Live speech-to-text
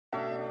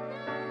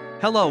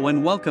Hello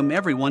and welcome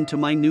everyone to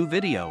my new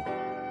video.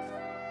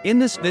 In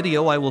this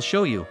video I will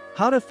show you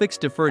how to fix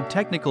deferred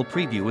technical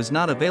preview is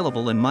not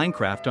available in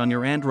Minecraft on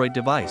your Android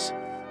device.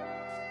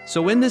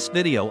 So in this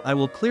video I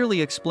will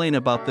clearly explain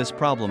about this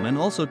problem and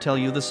also tell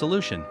you the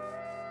solution.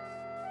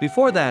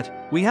 Before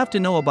that, we have to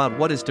know about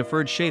what is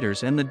deferred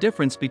shaders and the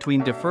difference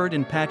between deferred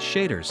and patch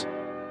shaders.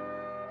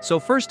 So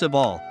first of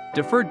all,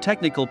 deferred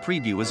technical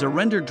preview is a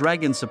render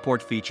drag-in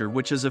support feature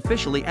which is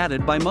officially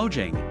added by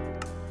Mojang.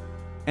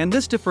 And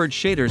this deferred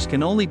shaders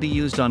can only be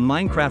used on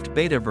Minecraft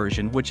beta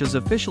version which is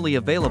officially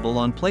available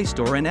on Play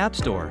Store and App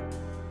Store.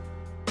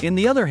 In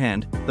the other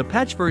hand, the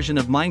patch version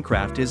of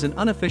Minecraft is an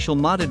unofficial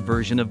modded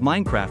version of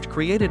Minecraft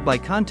created by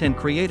content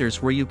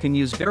creators where you can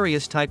use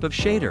various type of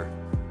shader,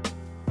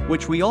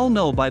 which we all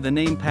know by the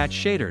name patch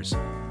shaders.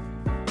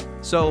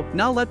 So,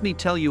 now let me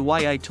tell you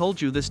why I told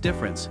you this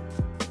difference.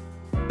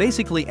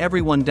 Basically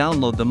everyone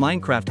download the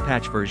Minecraft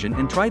patch version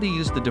and try to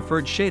use the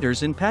deferred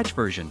shaders in patch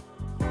version.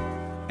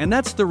 And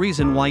that's the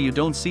reason why you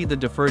don't see the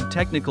deferred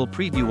technical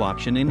preview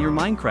option in your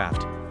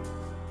Minecraft.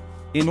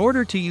 In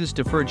order to use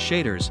deferred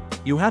shaders,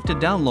 you have to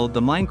download the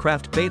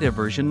Minecraft beta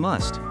version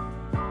must.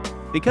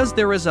 Because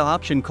there is an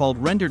option called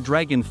render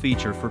drag-in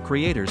feature for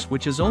creators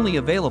which is only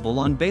available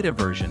on beta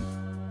version.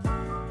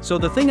 So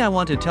the thing I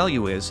want to tell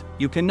you is,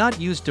 you cannot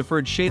use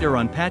deferred shader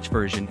on patch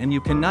version and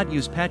you cannot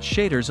use patch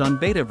shaders on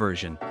beta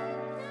version.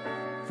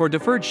 For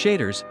deferred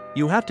shaders,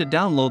 you have to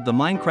download the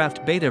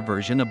Minecraft beta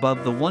version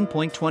above the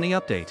 1.20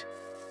 update.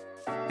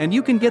 And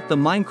you can get the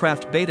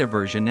Minecraft beta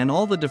version and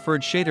all the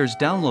deferred shaders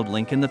download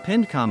link in the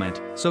pinned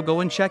comment, so go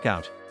and check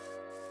out.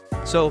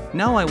 So,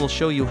 now I will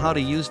show you how to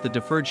use the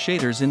deferred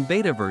shaders in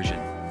beta version.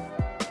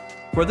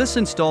 For this,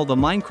 install the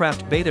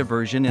Minecraft beta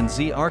version and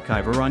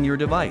Z-Archiver on your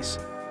device.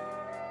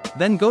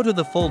 Then go to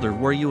the folder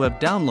where you have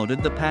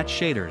downloaded the patch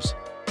shaders.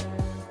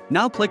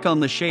 Now click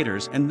on the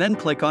shaders and then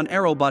click on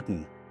arrow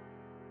button.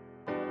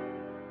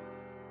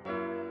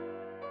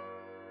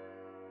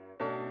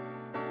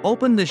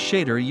 Open this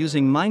shader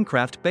using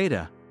Minecraft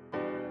beta.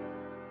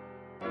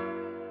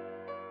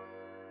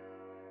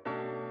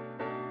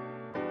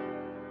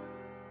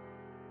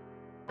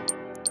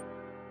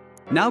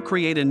 Now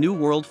create a new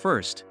world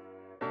first.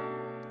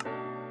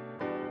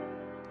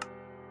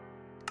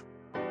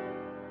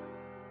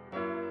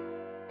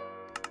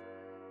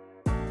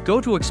 Go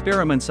to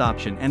Experiments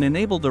option and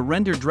enable the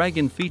Render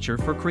Drag-in feature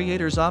for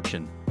Creators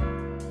option.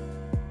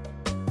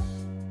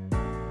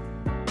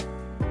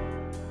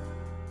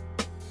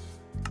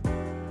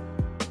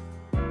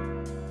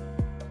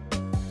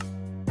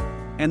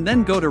 And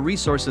then go to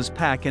Resources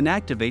Pack and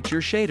activate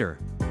your shader.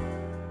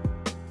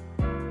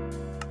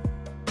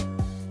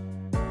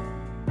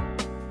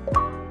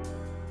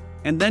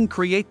 And then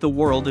create the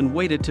world and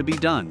wait it to be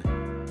done.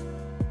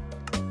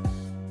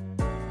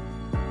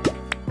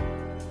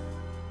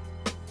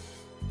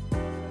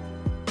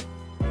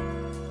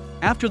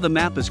 After the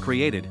map is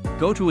created,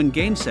 go to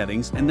In-Game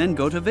Settings and then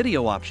go to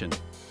Video option.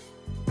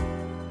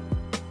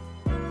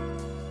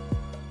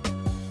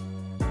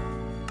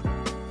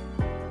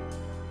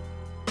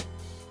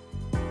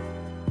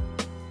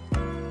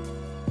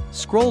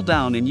 Scroll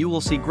down and you will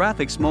see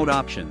Graphics Mode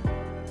option.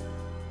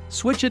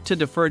 Switch it to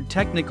Deferred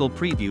Technical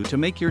Preview to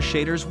make your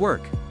shaders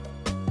work.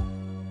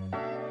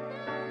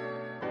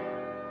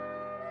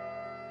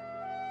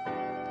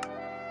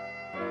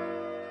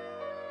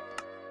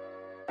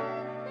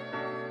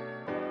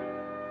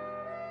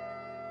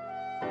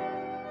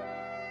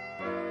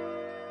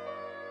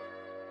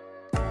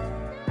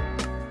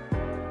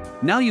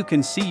 Now you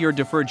can see your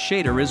deferred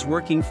shader is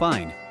working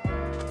fine.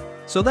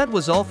 So that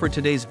was all for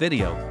today's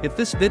video. If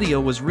this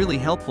video was really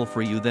helpful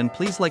for you, then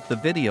please like the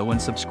video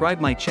and subscribe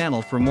my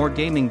channel for more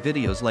gaming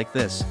videos like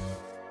this.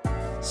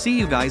 See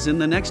you guys in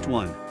the next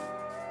one.